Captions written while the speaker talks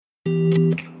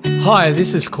Hi,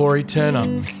 this is Corey Turner,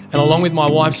 and along with my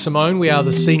wife Simone, we are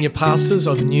the senior pastors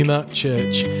of Numa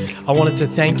Church. I wanted to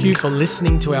thank you for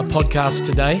listening to our podcast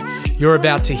today. You're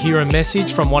about to hear a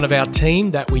message from one of our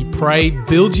team that we pray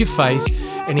builds your faith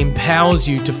and empowers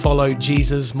you to follow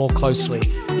Jesus more closely.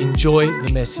 Enjoy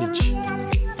the message.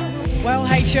 Well,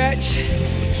 hey church,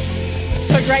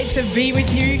 so great to be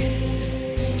with you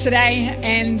today,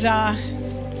 and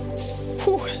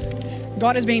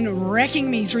God has been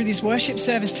wrecking me through this worship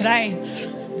service today,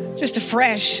 just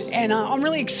afresh, and I'm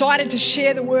really excited to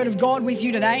share the word of God with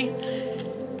you today,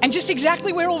 and just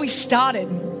exactly where all we started,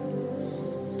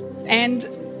 and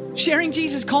sharing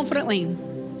Jesus confidently.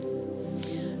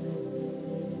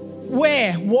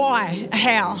 Where, why,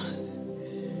 how.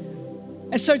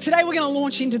 And so today we're going to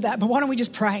launch into that, but why don't we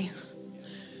just pray?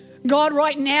 God,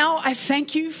 right now, I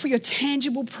thank you for your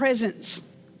tangible presence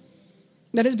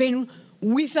that has been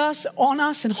with us, on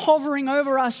us, and hovering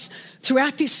over us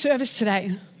throughout this service today.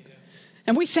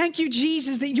 And we thank you,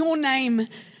 Jesus, that your name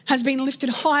has been lifted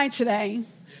high today,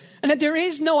 and that there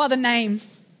is no other name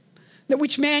that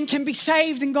which man can be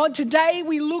saved. And God, today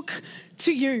we look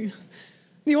to you,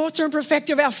 the author and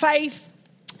perfecter of our faith.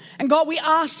 And God, we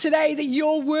ask today that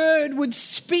your word would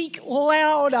speak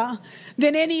louder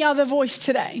than any other voice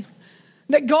today.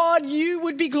 That God, you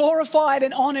would be glorified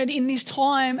and honored in this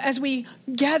time as we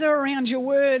gather around your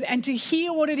word and to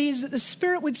hear what it is that the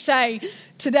Spirit would say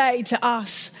today to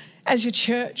us as your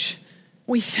church.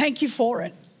 We thank you for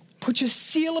it. Put your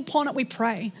seal upon it, we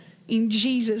pray. In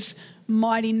Jesus'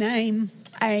 mighty name,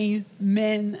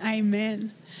 amen,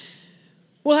 amen.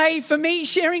 Well, hey, for me,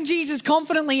 sharing Jesus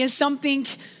confidently is something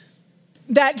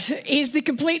that is the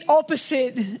complete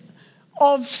opposite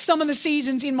of some of the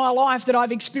seasons in my life that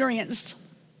I've experienced.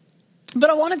 But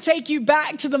I want to take you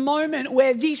back to the moment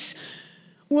where this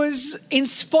was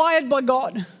inspired by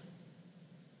God.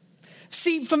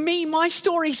 See, for me, my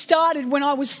story started when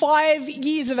I was 5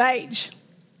 years of age.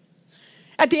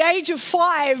 At the age of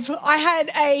 5, I had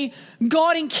a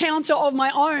God encounter of my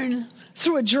own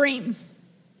through a dream.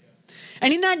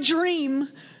 And in that dream,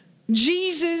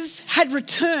 Jesus had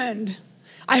returned.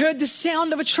 I heard the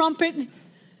sound of a trumpet.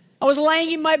 I was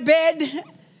laying in my bed,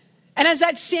 and as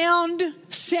that sound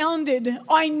sounded,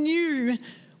 I knew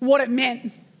what it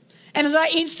meant. And as I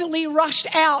instantly rushed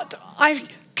out, I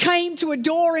came to a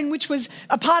door in which was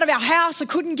a part of our house. I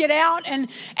couldn't get out, and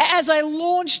as I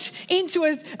launched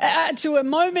into a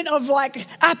moment of like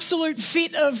absolute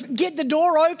fit of get the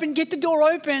door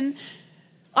open,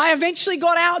 I eventually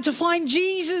got out to find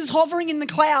Jesus hovering in the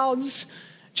clouds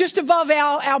just above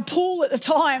our pool at the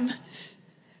time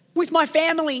with my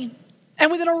family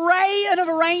and with an array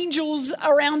of angels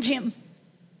around him.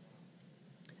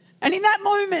 And in that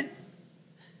moment,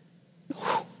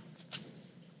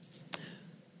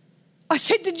 I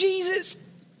said to Jesus,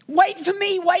 wait for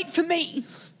me, wait for me.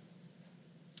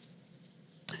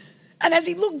 And as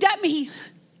he looked at me,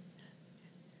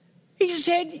 he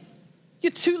said,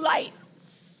 you're too late.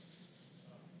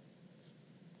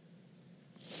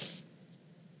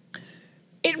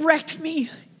 It wrecked me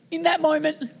in that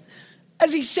moment.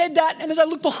 As he said that, and as I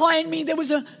looked behind me, there was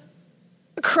a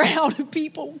crowd of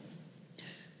people.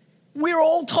 We were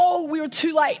all told we were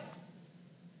too late.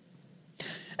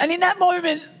 And in that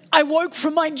moment, I woke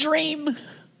from my dream.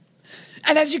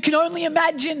 And as you can only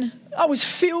imagine, I was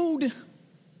filled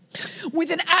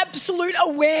with an absolute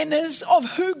awareness of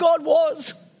who God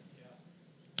was.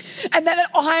 And that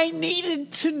I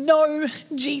needed to know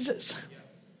Jesus.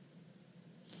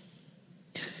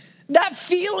 That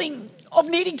feeling of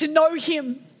needing to know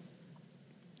him,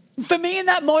 for me in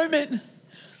that moment,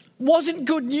 wasn't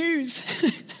good news.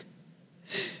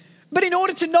 But in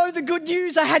order to know the good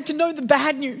news, I had to know the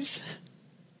bad news.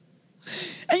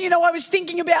 And you know, I was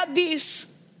thinking about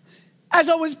this as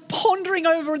I was pondering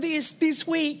over this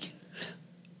week,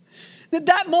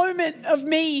 that moment of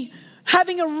me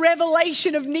having a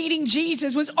revelation of needing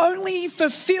Jesus was only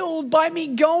fulfilled by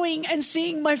me going and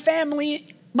seeing my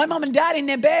family, my mum and dad in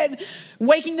their bed,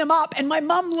 waking them up. And my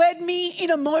mum led me in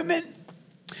a moment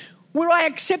where I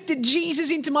accepted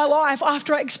Jesus into my life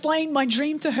after I explained my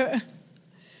dream to her.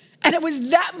 And it was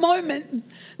that moment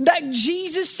that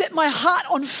Jesus set my heart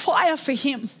on fire for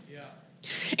him.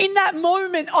 In that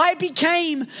moment, I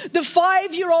became the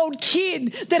 5-year-old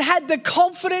kid that had the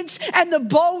confidence and the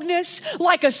boldness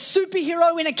like a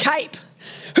superhero in a cape,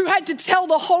 who had to tell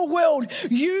the whole world,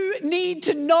 you need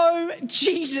to know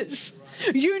Jesus.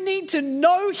 You need to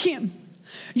know him.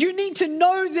 You need to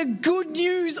know the good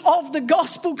news of the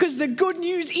gospel, because the good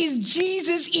news is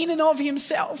Jesus in and of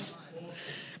himself.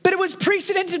 But it was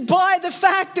precedented by the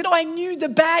fact that I knew the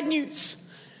bad news.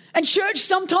 And church,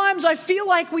 sometimes I feel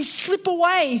like we slip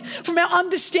away from our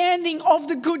understanding of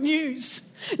the good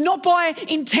news, not by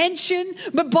intention,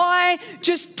 but by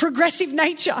just progressive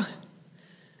nature.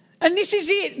 And this is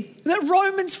it, that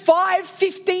Romans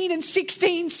 5:15 and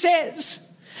 16 says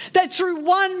that through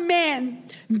one man,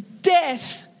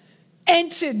 death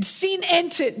entered, sin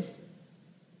entered.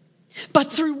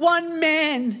 But through one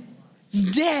man,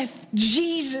 death,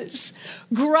 Jesus,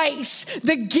 grace,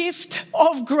 the gift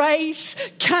of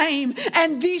grace came.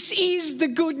 And this is the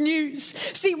good news.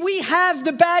 See, we have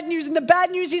the bad news, and the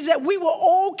bad news is that we were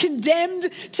all condemned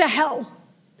to hell.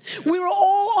 We were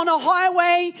all on a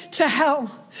highway to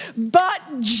hell. But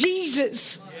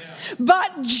Jesus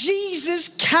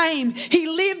came. He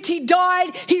lived, he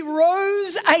died, he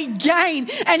rose again,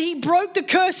 and he broke the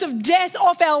curse of death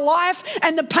off our life,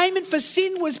 and the payment for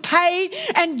sin was paid,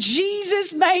 and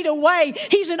Jesus made a way.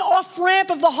 He's an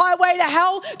off-ramp of the highway to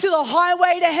hell to the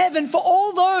highway to heaven for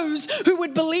all those who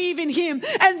would believe in him.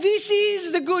 And this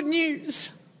is the good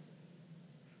news.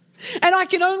 And I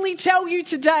can only tell you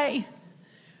today,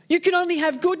 you can only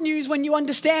have good news when you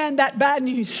understand that bad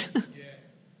news.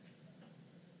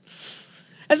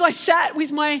 As I sat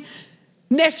with my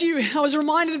nephew, I was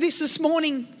reminded of this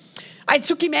morning. I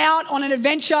took him out on an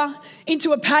adventure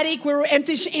into a paddock. We were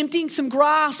emptying some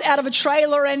grass out of a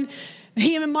trailer, and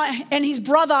him and his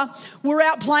brother were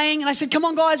out playing. And I said, "Come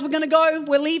on, guys, we're going to go.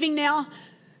 We're leaving now."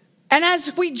 And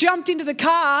as we jumped into the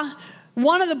car,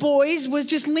 one of the boys was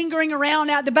just lingering around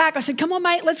out the back. I said, "Come on,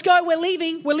 mate, let's go. We're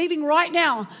leaving. We're leaving right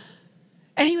now."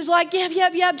 And he was like,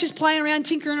 yep, just playing around,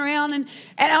 tinkering around. And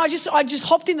I just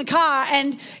hopped in the car,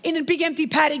 and in a big empty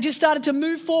paddock just started to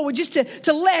move forward just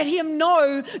to let him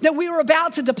know that we were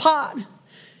about to depart.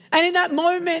 And in that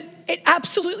moment, it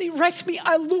absolutely wrecked me.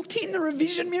 I looked in the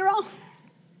revision mirror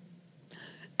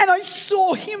and I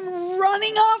saw him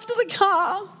running after the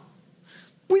car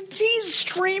with tears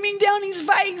streaming down his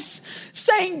face,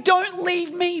 saying, "Don't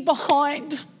leave me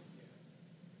behind."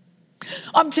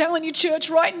 I'm telling you, church,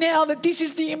 right now that this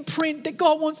is the imprint that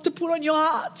God wants to put on your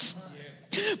hearts.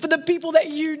 Yes. For the people that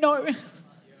you know,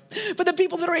 for the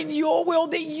people that are in your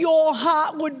world, that your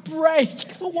heart would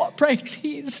break for what breaks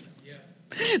his.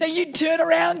 That you'd turn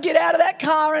around, get out of that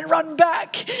car and run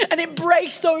back and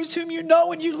embrace those whom you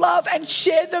know and you love and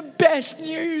share the best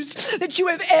news that you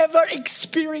have ever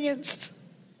experienced.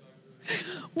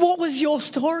 What was your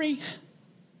story?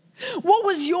 What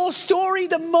was your story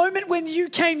the moment when you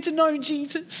came to know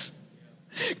Jesus?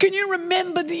 Can you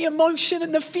remember the emotion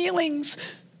and the feelings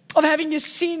of having your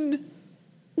sin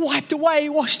wiped away,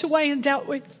 washed away and dealt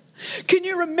with? Can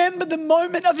you remember the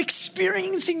moment of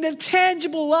experiencing the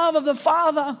tangible love of the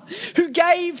Father who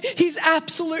gave his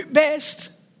absolute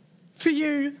best for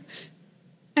you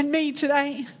and me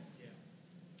today?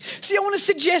 See, I want to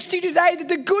suggest to you today that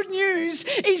the good news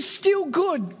is still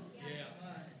good.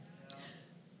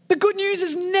 The good news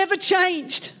has never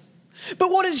changed. But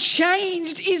what has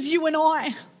changed is you and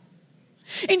I.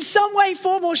 In some way,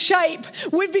 form or shape,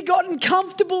 we've gotten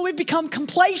comfortable, we've become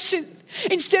complacent.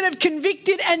 Instead of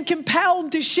convicted and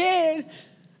compelled to share,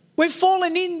 we've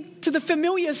fallen into the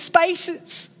familiar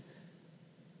spaces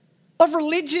of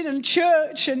religion and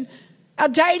church and our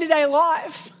day-to-day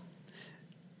life.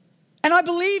 And I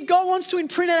believe God wants to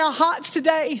imprint in our hearts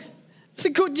today. The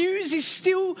good news is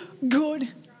still good.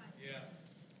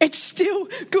 It's still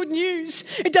good news.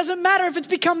 It doesn't matter if it's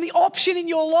become the option in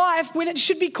your life when it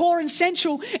should be core and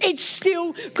central. It's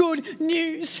still good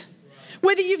news.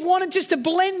 Whether you've wanted just to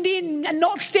blend in and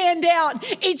not stand out,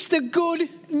 it's the good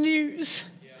news.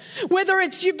 Whether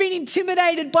it's you've been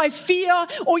intimidated by fear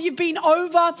or you've been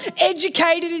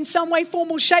over-educated in some way, form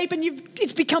or shape, and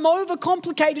it's become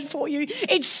over-complicated for you,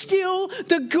 it's still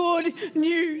the good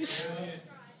news.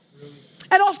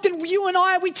 And often you and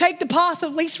I, we take the path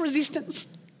of least resistance.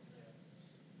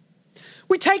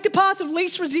 We take the path of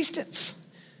least resistance,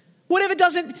 whatever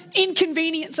doesn't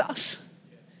inconvenience us.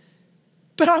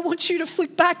 But I want you to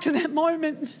flick back to that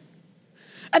moment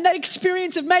and that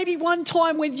experience of maybe one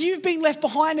time when you've been left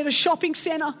behind at a shopping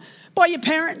centre by your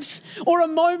parents, or a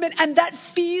moment and that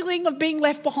feeling of being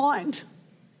left behind.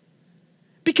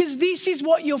 Because this is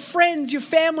what your friends, your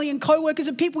family and co-workers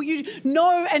and people you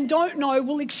know and don't know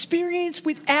will experience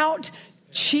without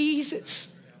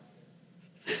Jesus.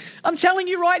 I'm telling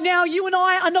you right now, you and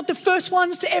I are not the first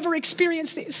ones to ever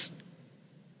experience this.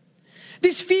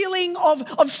 This feeling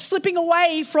of slipping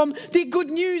away from the good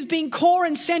news being core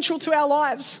and central to our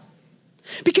lives.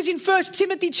 Because in 1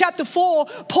 Timothy chapter 4,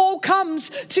 Paul comes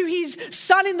to his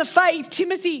son in the faith,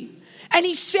 Timothy, and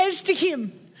he says to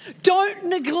him, don't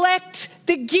neglect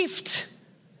the gift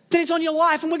that is on your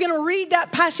life. And we're going to read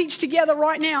that passage together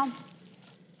right now.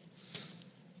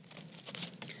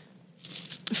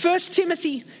 1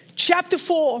 Timothy chapter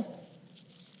 4,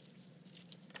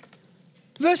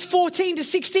 verse 14 to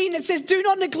 16, it says, do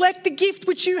not neglect the gift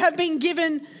which you have been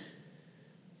given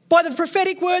by the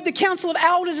prophetic word, the council of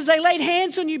elders as they laid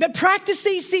hands on you, but practice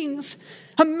these things,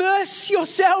 immerse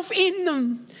yourself in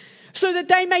them so that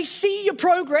they may see your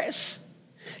progress.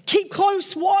 Keep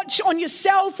close watch on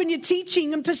yourself and your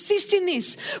teaching and persist in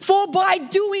this, for by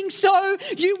doing so,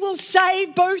 you will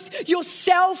save both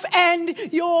yourself and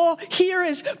your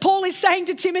hearers. Paul is saying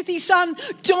to Timothy, son,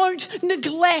 don't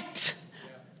neglect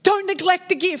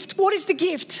the gift. What is the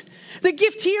gift? The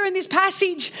gift here in this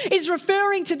passage is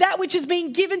referring to that which has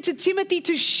been given to Timothy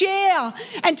to share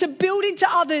and to build into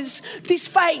others this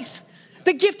faith.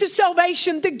 The gift of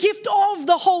salvation, the gift of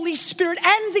the Holy Spirit,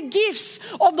 and the gifts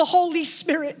of the Holy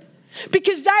Spirit.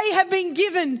 Because they have been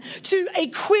given to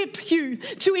equip you,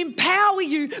 to empower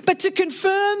you, but to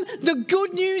confirm the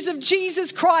good news of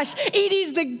Jesus Christ. It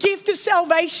is the gift of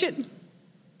salvation.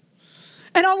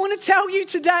 And I want to tell you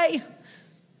today,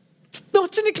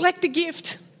 not to neglect the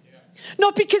gift.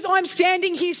 Not because I'm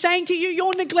standing here saying to you,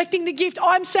 you're neglecting the gift.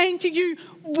 I'm saying to you,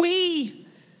 we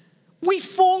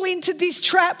fall into this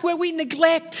trap where we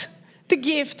neglect the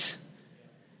gift.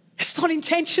 It's not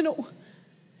intentional.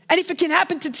 And if it can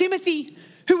happen to Timothy,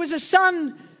 who was a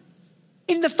son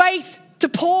in the faith, to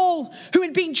Paul, who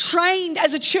had been trained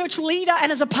as a church leader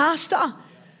and as a pastor,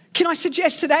 can I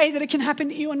suggest today that it can happen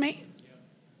to you and me?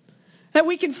 That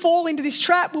we can fall into this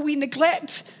trap where we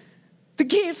neglect the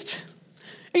gift.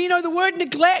 And you know, the word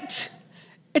neglect,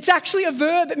 it's actually a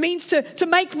verb. It means to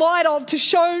make light of, to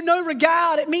show no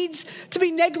regard. It means to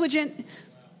be negligent.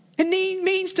 It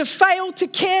means to fail to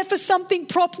care for something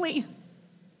properly.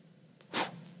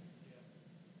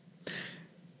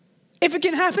 If it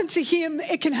can happen to him,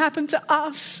 it can happen to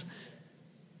us.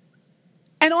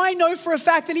 And I know for a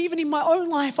fact that even in my own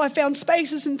life, I found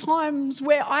spaces and times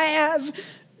where I have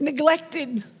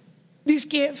neglected this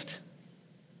gift.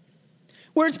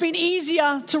 Where it's been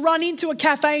easier to run into a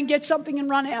cafe and get something and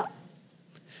run out.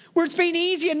 Where it's been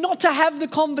easier not to have the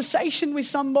conversation with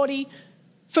somebody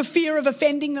for fear of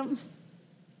offending them.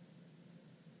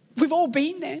 We've all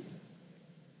been there.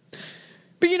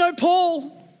 But you know,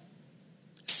 Paul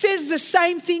says the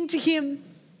same thing to him,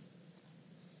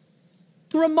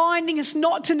 reminding us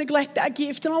not to neglect that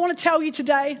gift. And I want to tell you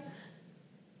today,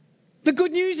 the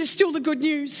good news is still the good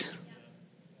news.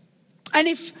 And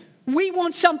if we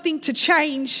want something to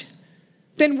change,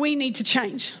 then we need to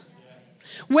change.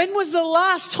 When was the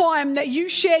last time that you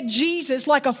shared Jesus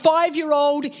like a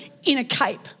 5-year-old in a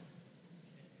cape?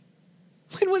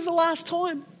 When was the last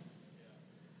time?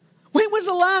 When was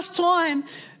the last time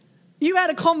you had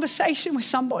a conversation with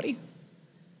somebody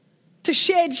to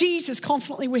share Jesus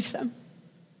confidently with them?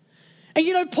 And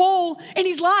you know, Paul, in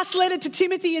his last letter to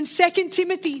Timothy, in 2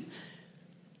 Timothy,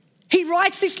 he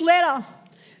writes this letter.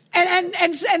 And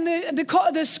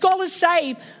the scholars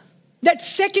say that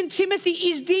 2 Timothy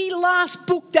is the last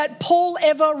book that Paul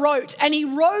ever wrote. And he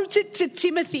wrote it to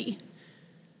Timothy.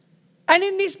 And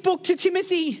in this book to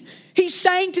Timothy, he's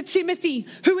saying to Timothy,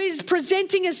 who is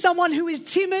presenting as someone who is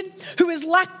timid, who has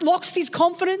lost his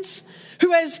confidence,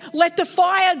 who has let the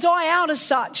fire die out as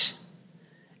such.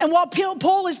 And while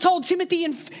Paul has told Timothy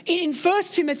in 1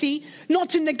 Timothy not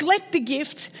to neglect the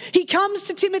gift, he comes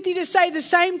to Timothy to say the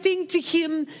same thing to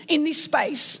him in this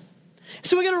space.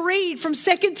 So we're going to read from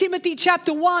 2 Timothy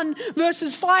chapter 1,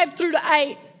 verses 5 through to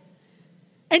 8.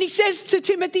 And he says to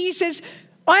Timothy, he says,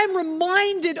 I am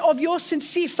reminded of your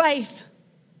sincere faith.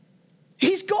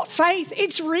 He's got faith.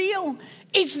 It's real.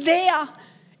 It's there.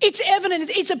 It's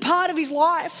evident. It's a part of his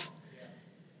life.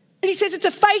 And he says it's a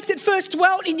faith that first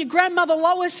dwelt in your grandmother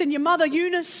Lois and your mother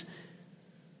Eunice.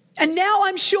 And now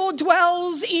I'm sure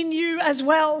dwells in you as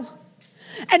well.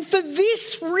 And for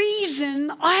this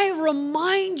reason, I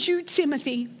remind you,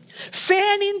 Timothy,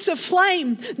 fan into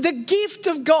flame the gift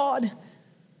of God,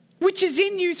 which is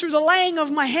in you through the laying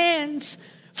of my hands.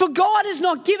 For God has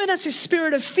not given us a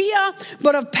spirit of fear,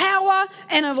 but of power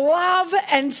and of love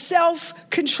and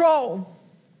self-control.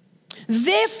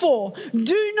 Therefore,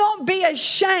 do not be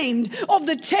ashamed of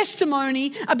the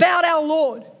testimony about our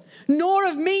Lord, nor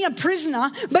of me a prisoner,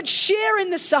 but share in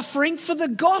the suffering for the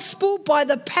gospel by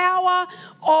the power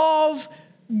of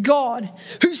God,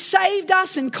 who saved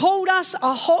us and called us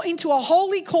into a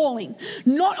holy calling,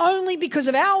 not only because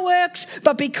of our works,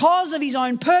 but because of his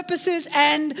own purposes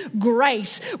and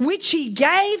grace, which he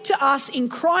gave to us in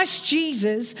Christ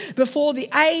Jesus before the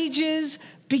ages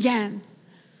began.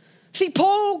 See,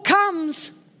 Paul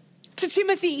comes to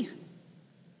Timothy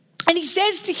And he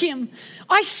says to him,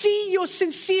 I see your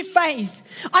sincere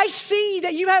faith. I see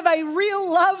that you have a real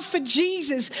love for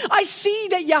Jesus. I see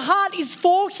that your heart is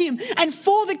for him and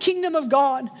for the kingdom of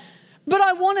God. But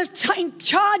I want to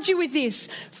charge you with this.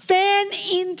 Fan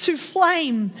into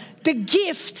flame the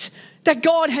gift that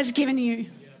God has given you.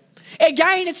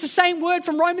 Again, it's the same word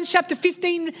from Romans chapter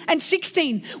 15 and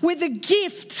 16, with the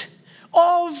gift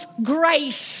of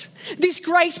grace. This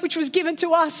grace which was given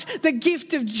to us, the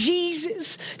gift of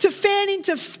Jesus, to fan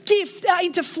into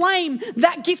flame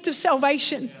that gift of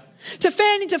salvation. To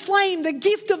fan into flame the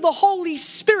gift of the Holy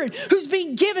Spirit who's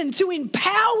been given to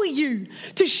empower you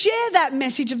to share that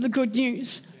message of the good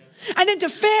news. And then to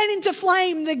fan into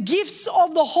flame the gifts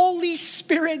of the Holy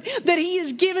Spirit that he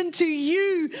has given to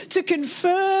you to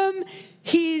confirm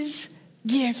his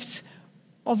gift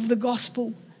of the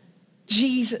gospel,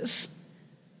 Jesus,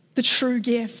 the true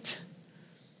gift.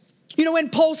 You know, when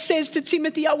Paul says to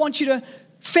Timothy, I want you to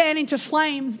fan into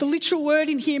flame, the literal word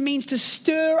in here means to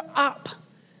stir up,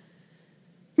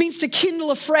 means to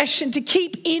kindle afresh and to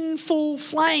keep in full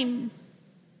flame.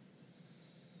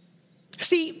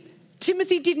 See,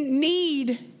 Timothy didn't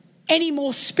need any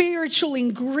more spiritual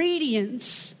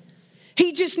ingredients.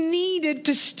 He just needed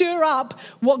to stir up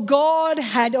what God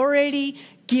had already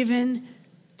given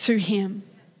to him.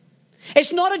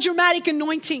 It's not a dramatic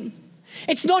anointing.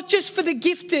 It's not just for the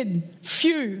gifted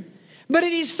few, but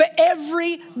it is for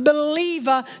every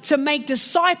believer to make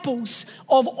disciples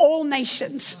of all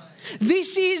nations.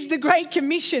 This is the Great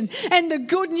Commission, and the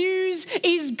good news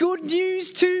is good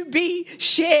news to be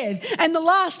shared. And the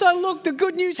last I looked, the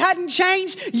good news hadn't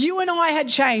changed. You and I had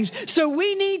changed. So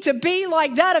we need to be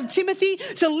like that of Timothy,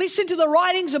 to listen to the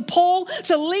writings of Paul,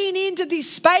 to lean into this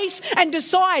space and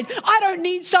decide, I don't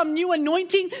need some new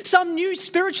anointing, some new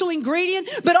spiritual ingredient,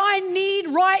 but I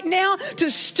need right now to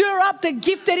stir up the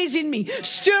gift that is in me.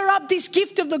 Stir up this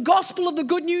gift of the gospel of the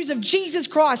good news of Jesus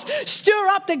Christ. Stir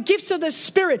up the gifts of the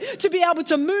Spirit to be able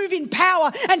to move in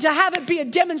power and to have it be a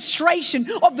demonstration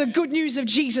of the good news of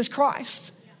Jesus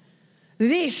Christ.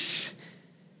 This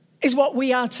is what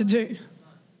we are to do.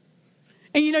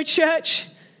 And you know, church,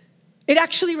 it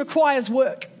actually requires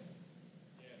work.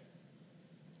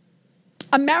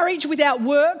 A marriage without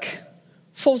work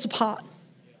falls apart.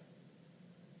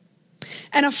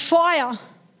 And a fire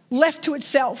left to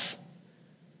itself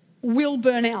will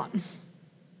burn out.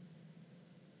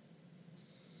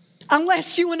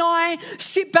 Unless you and I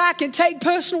sit back and take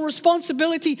personal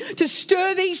responsibility to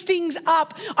stir these things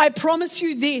up, I promise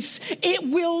you this, it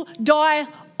will die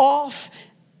off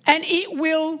and it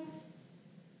will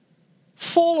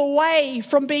fall away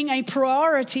from being a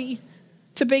priority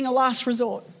to being a last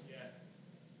resort.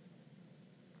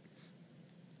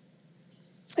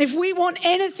 If we want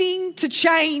anything to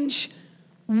change,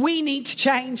 we need to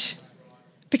change,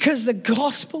 because the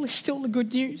gospel is still the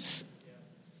good news.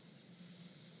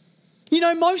 You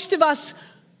know, most of us,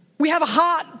 we have a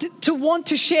heart to want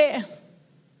to share.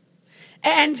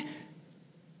 And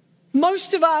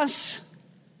most of us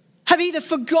have either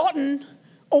forgotten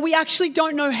or we actually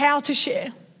don't know how to share.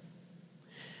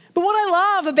 But what I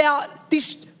love about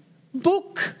this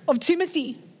book of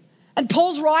Timothy and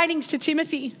Paul's writings to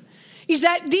Timothy is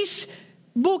that this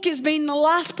book has been the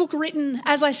last book written,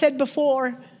 as I said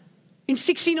before, in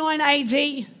 69 AD.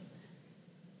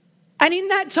 And in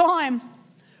that time,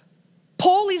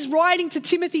 Paul is writing to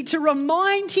Timothy to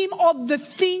remind him of the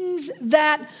things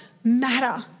that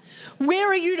matter. Where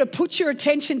are you to put your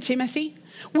attention, Timothy?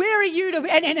 Where are you to,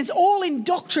 and it's all in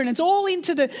doctrine, it's all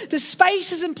into the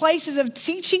spaces and places of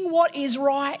teaching what is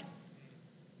right.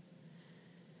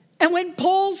 And when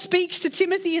Paul speaks to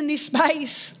Timothy in this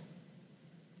space,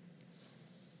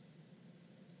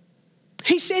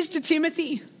 he says to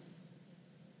Timothy,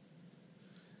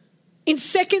 in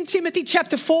 2 Timothy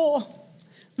chapter 4,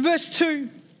 verse 2,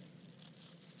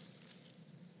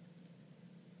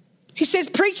 he says,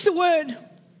 preach the word,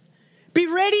 be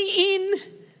ready in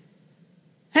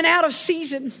and out of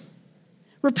season,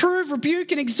 reprove,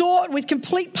 rebuke, and exhort with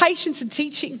complete patience and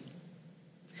teaching.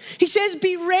 He says,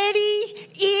 be ready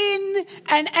in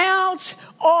and out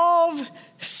of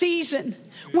season.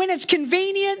 When it's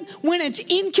convenient, when it's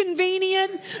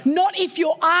inconvenient, not if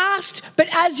you're asked, but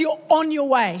as you're on your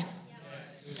way.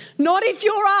 Not if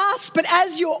you're asked, but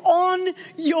as you're on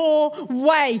your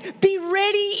way. Be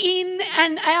ready in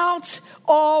and out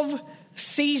of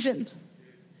season.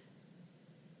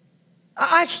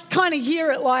 I kind of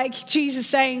hear it like Jesus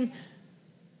saying,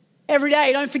 every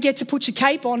day, don't forget to put your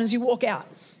cape on as you walk out.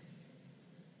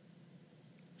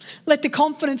 Let the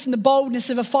confidence and the boldness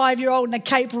of a 5-year-old in a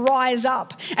cape rise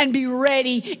up and be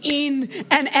ready in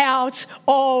and out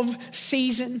of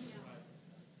season.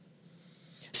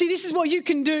 See, this is what you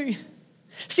can do.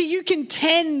 See, you can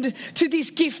tend to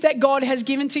this gift that God has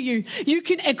given to you. You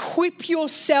can equip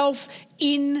yourself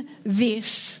in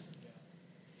this.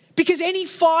 Because any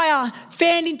fire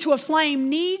fanned into a flame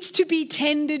needs to be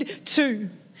tended to.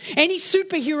 Any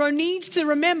superhero needs to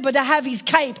remember to have his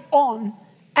cape on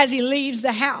as he leaves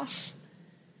the house.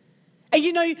 And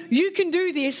you know, you can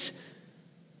do this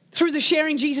through the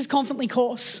Sharing Jesus Confidently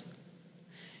course.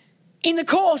 In the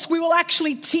course, we will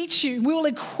actually teach you, we will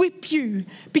equip you,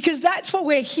 because that's what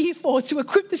we're here for, to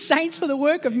equip the saints for the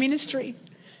work of ministry.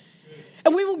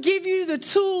 And we will give you the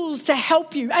tools to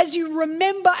help you as you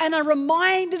remember and are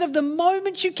reminded of the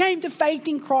moment you came to faith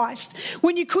in Christ,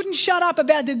 when you couldn't shut up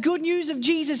about the good news of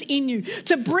Jesus in you,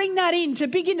 to bring that in, to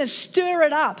begin to stir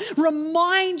it up.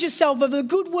 Remind yourself of the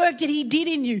good work that he did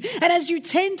in you. And as you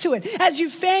tend to it, as you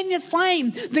fan your flame,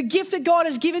 the gift that God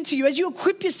has given to you, as you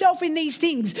equip yourself in these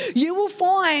things, you will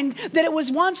find that it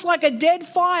was once like a dead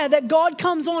fire that God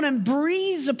comes on and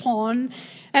breathes upon.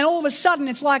 And all of a sudden,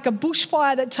 it's like a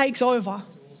bushfire that takes over.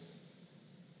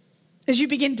 As you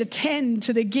begin to tend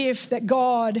to the gift that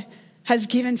God has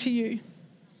given to you.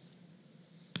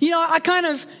 You know, I kind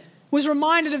of was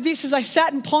reminded of this as I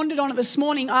sat and pondered on it this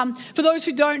morning. For those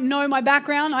who don't know my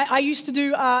background, I used to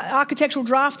do architectural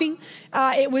drafting.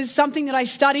 It was something that I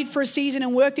studied for a season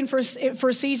and worked in for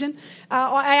a season.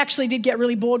 I actually did get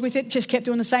really bored with it, just kept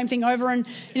doing the same thing over. And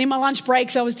in my lunch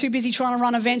breaks, I was too busy trying to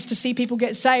run events to see people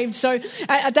get saved. So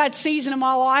at that season of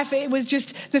my life, it was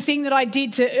just the thing that I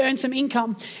did to earn some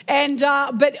income.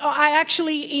 But I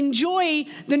actually enjoy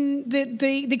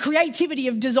the creativity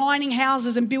of designing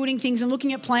houses and building things and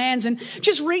looking at plans. And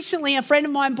just recently, a friend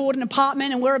of mine bought an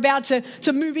apartment, and we're about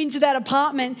to move into that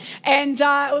apartment. And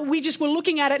we just were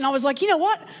looking at it, and I was like, you know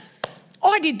what?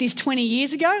 I did this 20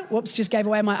 years ago. Whoops, just gave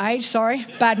away my age. Sorry,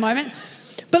 bad moment.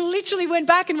 But literally went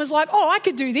back and was like, oh, I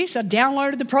could do this. I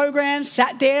downloaded the program,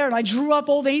 sat there, and I drew up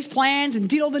all these plans and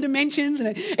did all the dimensions.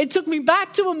 And it took me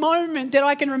back to a moment that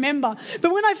I can remember.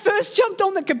 But when I first jumped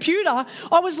on the computer,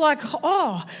 I was like,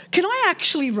 oh, can I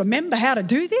actually remember how to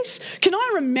do this? Can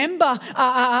I remember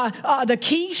the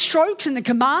keystrokes and the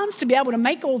commands to be able to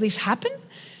make all this happen?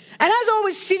 And as I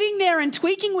was sitting there and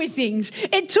tweaking with things,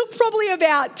 it took probably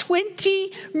about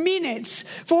 20 minutes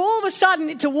for all of a sudden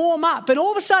it to warm up. And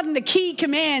all of a sudden the key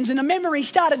commands and the memory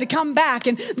started to come back.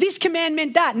 And this command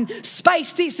meant that, and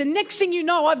space this. And next thing you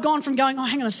know, I've gone from going, oh,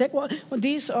 hang on a sec, what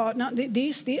this? Oh, no,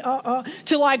 this,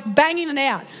 to like banging it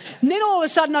out. And then all of a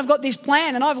sudden I've got this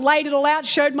plan, and I've laid it all out,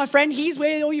 showed my friend, here's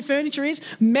where all your furniture is,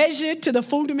 measured to the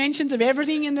full dimensions of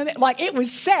everything. Like it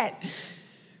was set.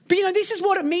 But you know, this is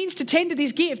what it means to tend to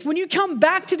this gift. When you come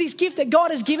back to this gift that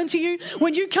God has given to you,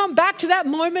 when you come back to that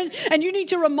moment and you need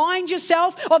to remind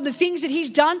yourself of the things that he's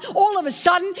done, all of a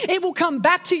sudden it will come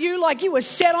back to you like you were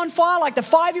set on fire, like the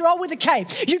 5-year-old with a cape.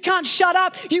 You can't shut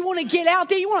up. You want to get out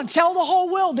there. You want to tell the whole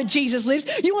world that Jesus lives.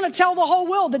 You want to tell the whole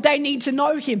world that they need to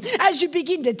know him. As you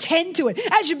begin to tend to it,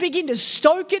 as you begin to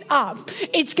stoke it up,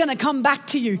 it's going to come back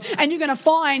to you. And you're going to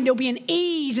find there'll be an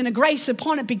ease and a grace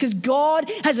upon it, because God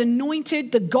has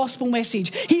anointed the gospel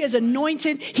message. He has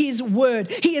anointed his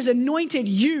word. He has anointed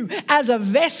you as a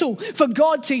vessel for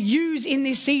God to use in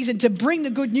this season to bring the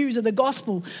good news of the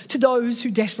gospel to those who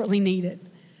desperately need it.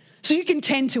 So you can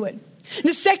tend to it.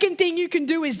 The second thing you can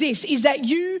do is this, is that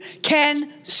you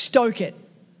can stoke it.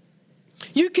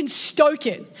 You can stoke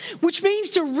it, which means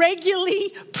to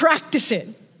regularly practice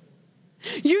it.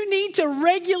 You need to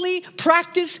regularly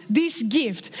practice this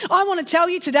gift. I want to tell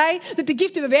you today that the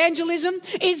gift of evangelism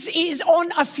is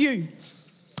on a few.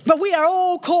 But we are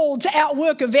all called to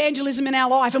outwork evangelism in our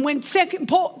life. And when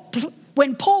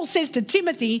Paul says to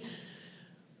Timothy,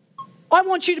 I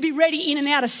want you to be ready in and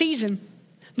out of season,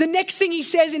 the next thing he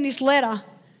says in this letter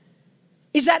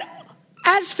is that,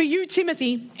 as for you,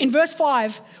 Timothy, in verse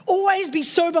 5, always be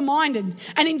sober-minded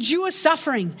and endure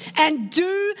suffering and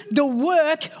do the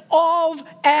work of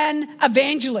an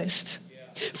evangelist.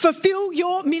 Fulfill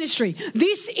your ministry.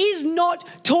 This is not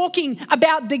talking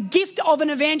about the gift of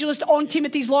an evangelist on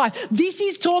Timothy's life. This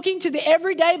is talking to the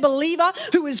everyday believer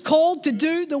who is called to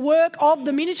do the work of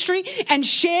the ministry and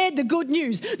share the good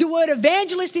news. The word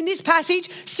evangelist in this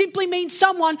passage simply means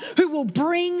someone who will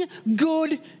bring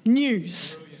good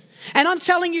news. And I'm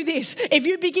telling you this, if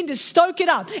you begin to stoke it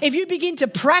up, if you begin to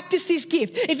practice this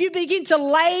gift, if you begin to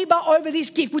labor over this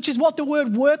gift, which is what the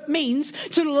word work means,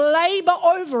 to labor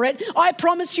over it, I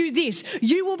promise you this,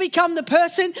 you will become the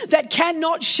person that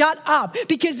cannot shut up,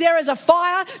 because there is a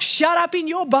fire shut up in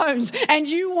your bones and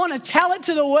you want to tell it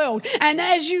to the world. And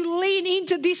as you lean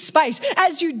into this space,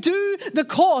 as you do the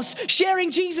course,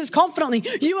 sharing Jesus confidently,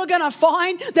 you are going to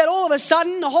find that all of a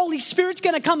sudden the Holy Spirit's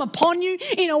going to come upon you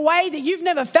in a way that you've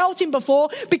never felt him before,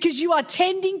 because you are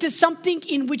tending to something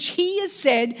in which he has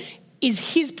said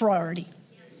is his priority.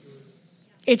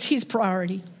 It's his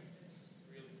priority.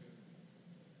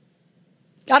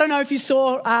 I don't know if you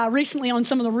saw recently on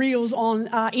some of the reels on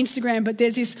Instagram, but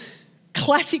there's this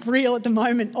classic reel at the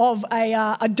moment of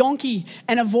a donkey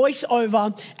and a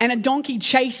voiceover and a donkey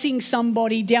chasing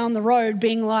somebody down the road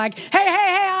being like,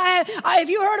 hey, have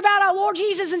you heard about our Lord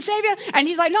Jesus and Savior? And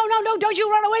he's like, no, don't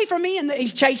you run away from me. And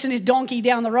he's chasing his donkey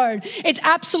down the road. It's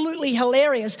absolutely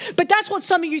hilarious. But that's what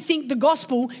some of you think the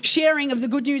gospel sharing of the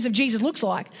good news of Jesus looks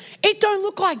like. It don't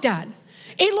look like that.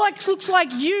 It looks like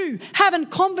you having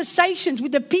conversations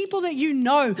with the people that you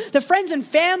know, the friends and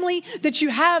family that you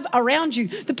have around you,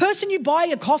 the person you buy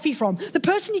your coffee from, the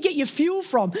person you get your fuel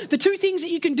from, the two things that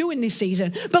you can do in this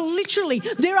season. But literally,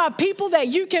 there are people that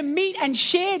you can meet and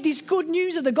share this good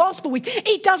news of the gospel with.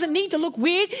 It doesn't need to look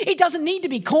weird. It doesn't need to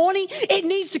be corny. It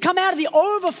needs to come out of the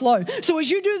overflow. So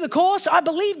as you do the course, I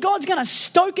believe God's going to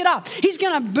stoke it up. He's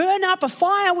going to burn up a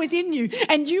fire within you,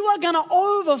 and you are going to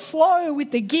overflow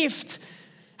with the gift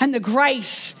and the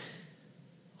grace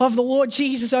of the Lord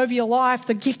Jesus over your life,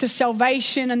 the gift of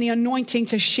salvation and the anointing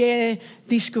to share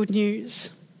this good news.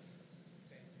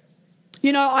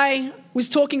 You know, I was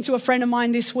talking to a friend of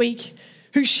mine this week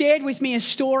who shared with me a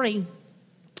story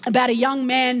about a young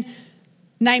man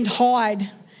named Hyde,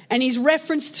 and he's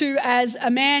referenced to as a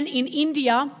man in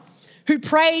India who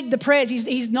prayed the prayers.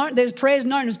 He's known, there's prayers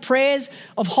known as prayers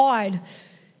of Hyde.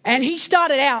 And he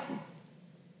started out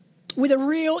with a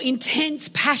real intense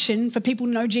passion for people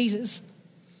to know Jesus.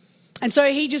 And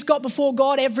so he just got before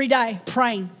God every day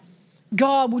praying,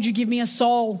 God, would you give me a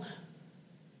soul?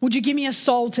 Would you give me a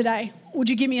soul today? Would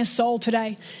you give me a soul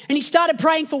today? And he started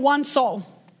praying for one soul.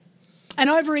 And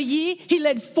over a year, he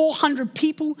led 400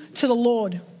 people to the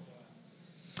Lord.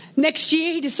 Next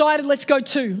year, he decided, let's go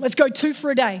two. Let's go 2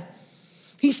 for a day.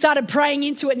 He started praying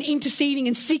into it and interceding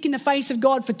and seeking the face of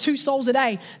God for 2 souls a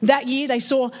day. That year, they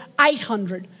saw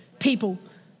 800 people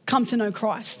come to know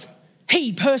Christ.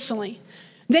 He personally.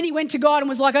 Then he went to God and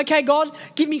was like, okay, God,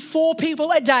 give me 4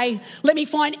 people a day. Let me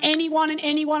find anyone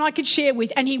I could share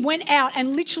with. And he went out,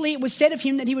 and literally it was said of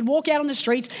him that he would walk out on the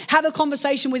streets, have a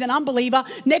conversation with an unbeliever.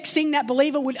 Next thing, that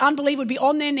unbeliever would be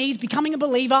on their knees, becoming a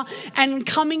believer and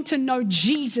coming to know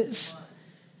Jesus.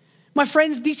 My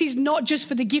friends, this is not just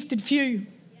for the gifted few.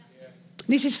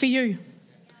 This is for you.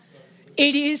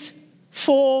 It is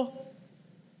for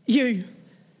you.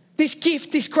 This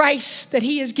gift, this grace that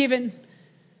he has given,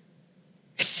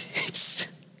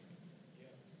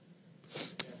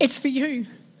 it's for you.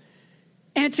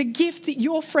 And it's a gift that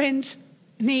your friends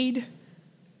need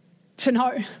to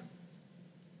know.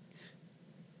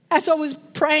 As I was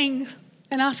praying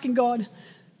and asking God,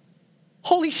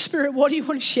 Holy Spirit, what do you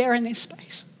want to share in this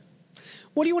space?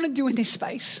 What do you want to do in this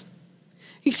space?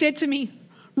 He said to me,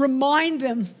 remind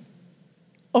them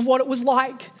of what it was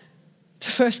like to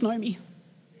first know me.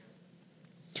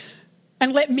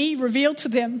 And let me reveal to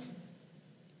them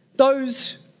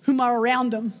those whom are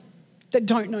around them that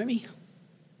don't know me.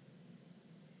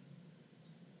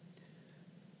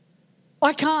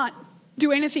 I can't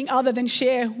do anything other than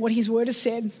share what his word has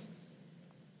said.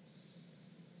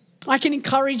 I can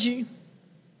encourage you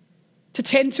to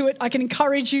tend to it. I can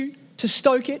encourage you to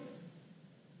stoke it.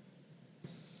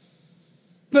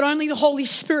 But only the Holy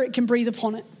Spirit can breathe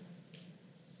upon it.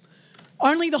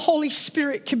 Only the Holy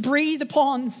Spirit can breathe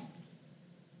upon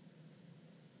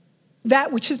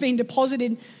that which has been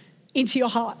deposited into your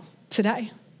heart today.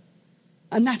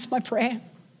 And that's my prayer.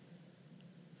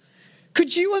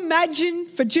 Could you imagine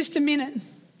for just a minute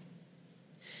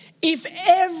if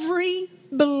every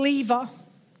believer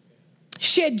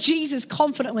shared Jesus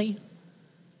confidently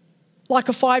like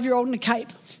a 5-year-old in a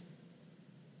cape?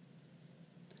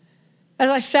 As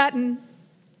I sat and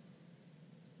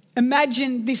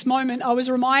imagined this moment, I was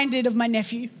reminded of my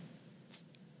nephew.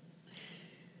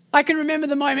 I can remember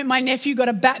the moment my nephew got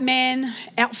a Batman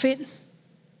outfit.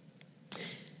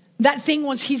 That thing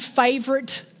was his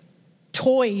favorite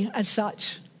toy as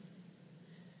such.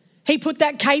 He put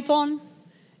that cape on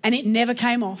and it never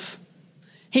came off.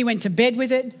 He went to bed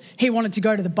with it. He wanted to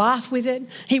go to the bath with it.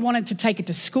 He wanted to take it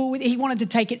to school with it. He wanted to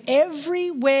take it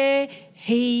everywhere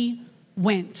he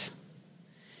went.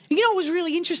 You know what was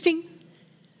really interesting?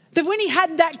 That when he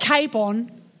had that cape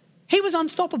on, he was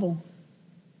unstoppable.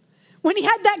 When he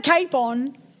had that cape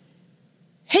on,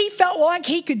 he felt like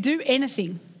he could do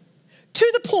anything.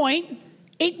 To the point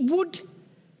it would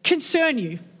concern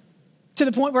you. To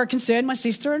the point where it concerned my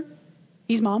sister and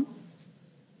his mum.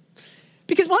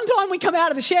 Because one time we come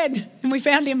out of the shed and we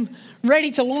found him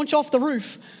ready to launch off the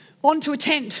roof onto a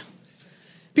tent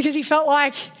because he felt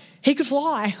like he could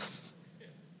fly.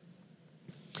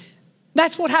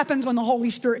 That's what happens when the Holy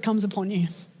Spirit comes upon you.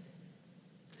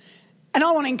 And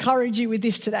I want to encourage you with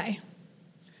this today.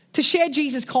 To share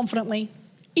Jesus confidently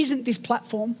isn't this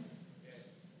platform.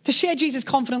 To share Jesus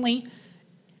confidently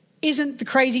isn't the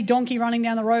crazy donkey running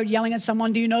down the road yelling at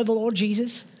someone, "Do you know the Lord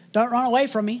Jesus? Don't run away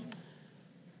from me."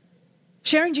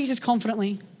 Sharing Jesus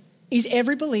confidently is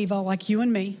every believer like you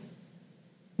and me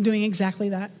doing exactly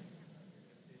that.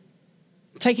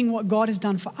 Taking what God has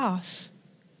done for us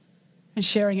and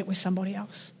sharing it with somebody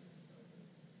else.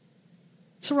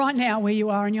 So right now, where you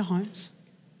are in your homes,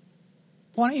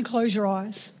 why don't you close your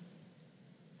eyes?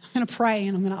 I'm going to pray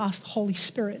and I'm going to ask the Holy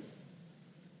Spirit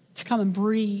to come and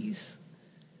breathe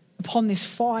upon this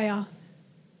fire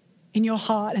in your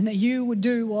heart, and that you would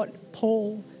do what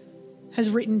Paul has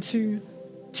written to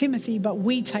Timothy, but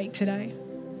we take today,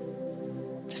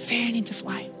 to fan into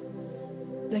flame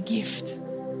the gift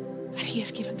that he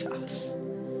has given to us.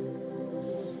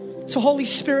 So Holy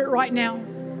Spirit, right now,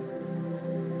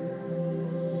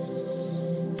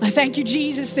 I thank you,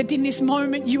 Jesus, that in this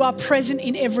moment you are present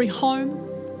in every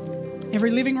home,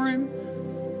 every living room,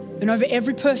 and over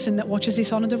every person that watches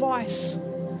this on a device.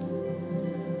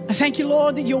 I thank you,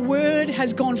 Lord, that your word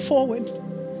has gone forward.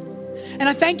 And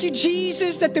I thank you,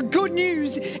 Jesus, that the good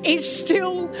news is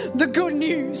still the good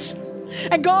news.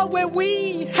 And God, where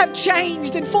we have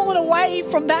changed and fallen away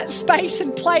from that space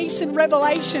and place and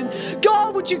revelation,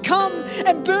 God, would you come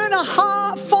and burn a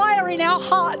fire in our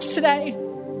hearts today?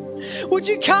 Would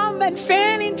you come and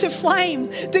fan into flame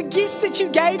the gift that you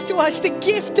gave to us, the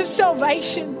gift of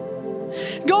salvation?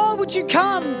 God, would you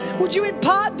come? Would you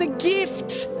impart the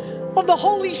gift of the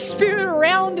Holy Spirit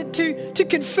around it to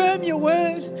confirm your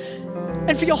word?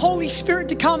 And for your Holy Spirit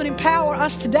to come and empower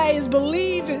us today as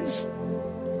believers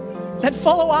that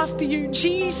follow after you.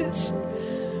 Jesus,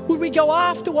 would we go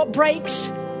after what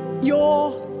breaks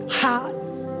your heart?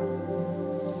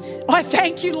 I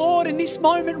thank you, Lord, in this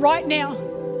moment right now,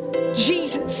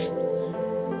 Jesus,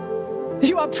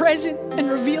 you are present and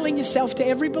revealing yourself to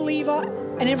every believer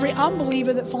and every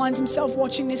unbeliever that finds himself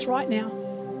watching this right now.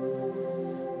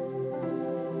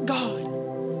 God,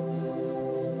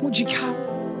 would you come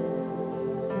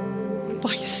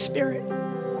by your Spirit,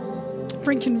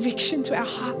 bring conviction to our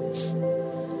hearts,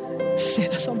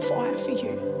 set us on fire for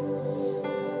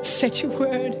you. Set your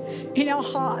word in our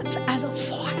hearts as a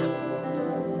fire.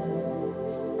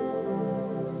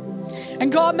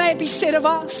 And God, may it be said of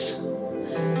us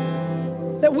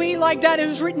that we, like that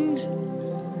is written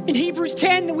in Hebrews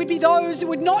 10, that we'd be those that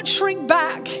would not shrink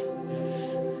back,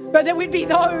 but that we'd be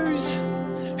those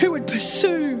who would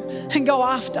pursue and go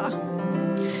after.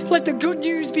 Let the good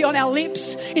news be on our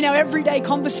lips in our everyday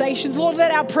conversations. Lord,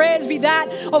 let our prayers be that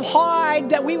of Hyde,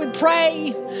 that we would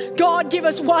pray, God, give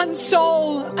us one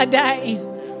soul a day.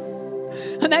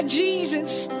 And that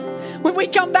Jesus, when we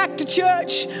come back to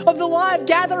church of the live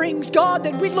gatherings, God,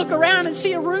 that we'd look around and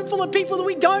see a room full of people that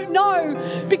we don't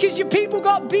know because your people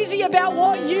got busy about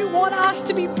what you want us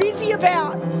to be busy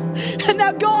about. And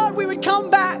that, God, we would come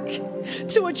back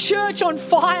to a church on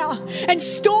fire and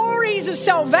stories of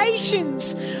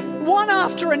salvations one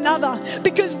after another,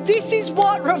 because this is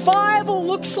what revival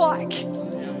looks like.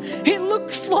 It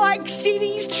looks like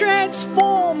cities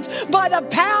transformed by the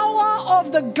power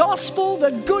of the gospel, the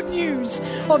good news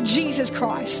of Jesus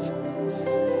Christ.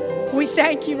 We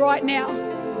thank you right now,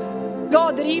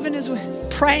 God, that even as we're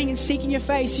praying and seeking your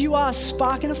face, you are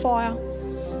sparking a fire.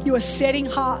 You are setting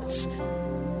hearts.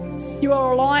 You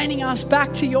are aligning us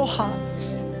back to your heart.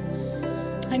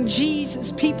 And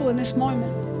Jesus, people in this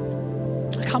moment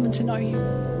are coming to know you.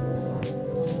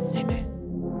 Amen.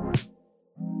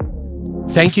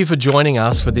 Thank you for joining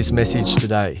us for this message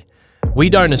today.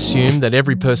 We don't assume that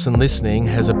every person listening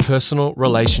has a personal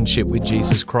relationship with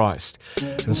Jesus Christ.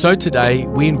 And so today,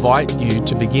 we invite you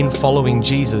to begin following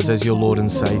Jesus as your Lord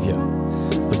and Saviour.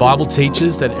 The Bible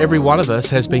teaches that every one of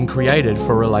us has been created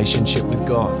for a relationship with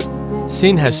God.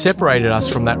 Sin has separated us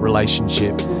from that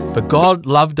relationship, but God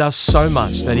loved us so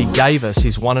much that he gave us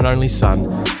his one and only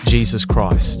Son, Jesus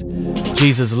Christ.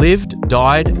 Jesus lived,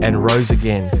 died, and rose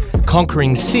again,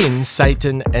 conquering sin,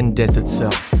 Satan, and death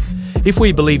itself. If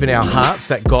we believe in our hearts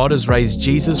that God has raised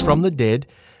Jesus from the dead,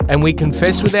 and we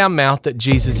confess with our mouth that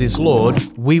Jesus is Lord,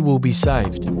 we will be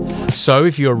saved. So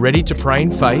if you are ready to pray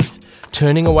in faith,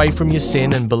 turning away from your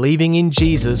sin and believing in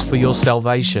Jesus for your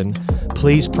salvation,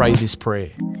 please pray this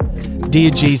prayer.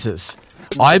 Dear Jesus,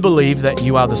 I believe that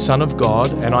you are the Son of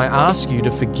God, and I ask you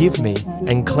to forgive me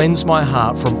and cleanse my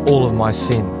heart from all of my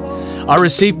sin. I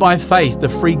receive by faith the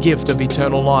free gift of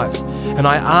eternal life, and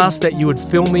I ask that you would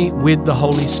fill me with the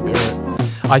Holy Spirit.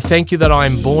 I thank you that I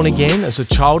am born again as a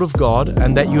child of God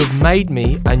and that you have made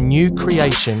me a new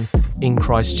creation in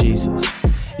Christ Jesus.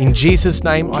 In Jesus'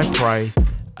 name I pray,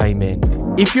 amen.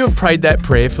 If you have prayed that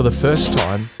prayer for the first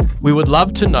time, we would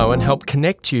love to know and help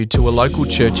connect you to a local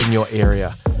church in your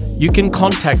area. You can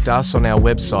contact us on our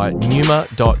website,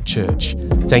 numa.church.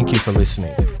 Thank you for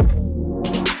listening.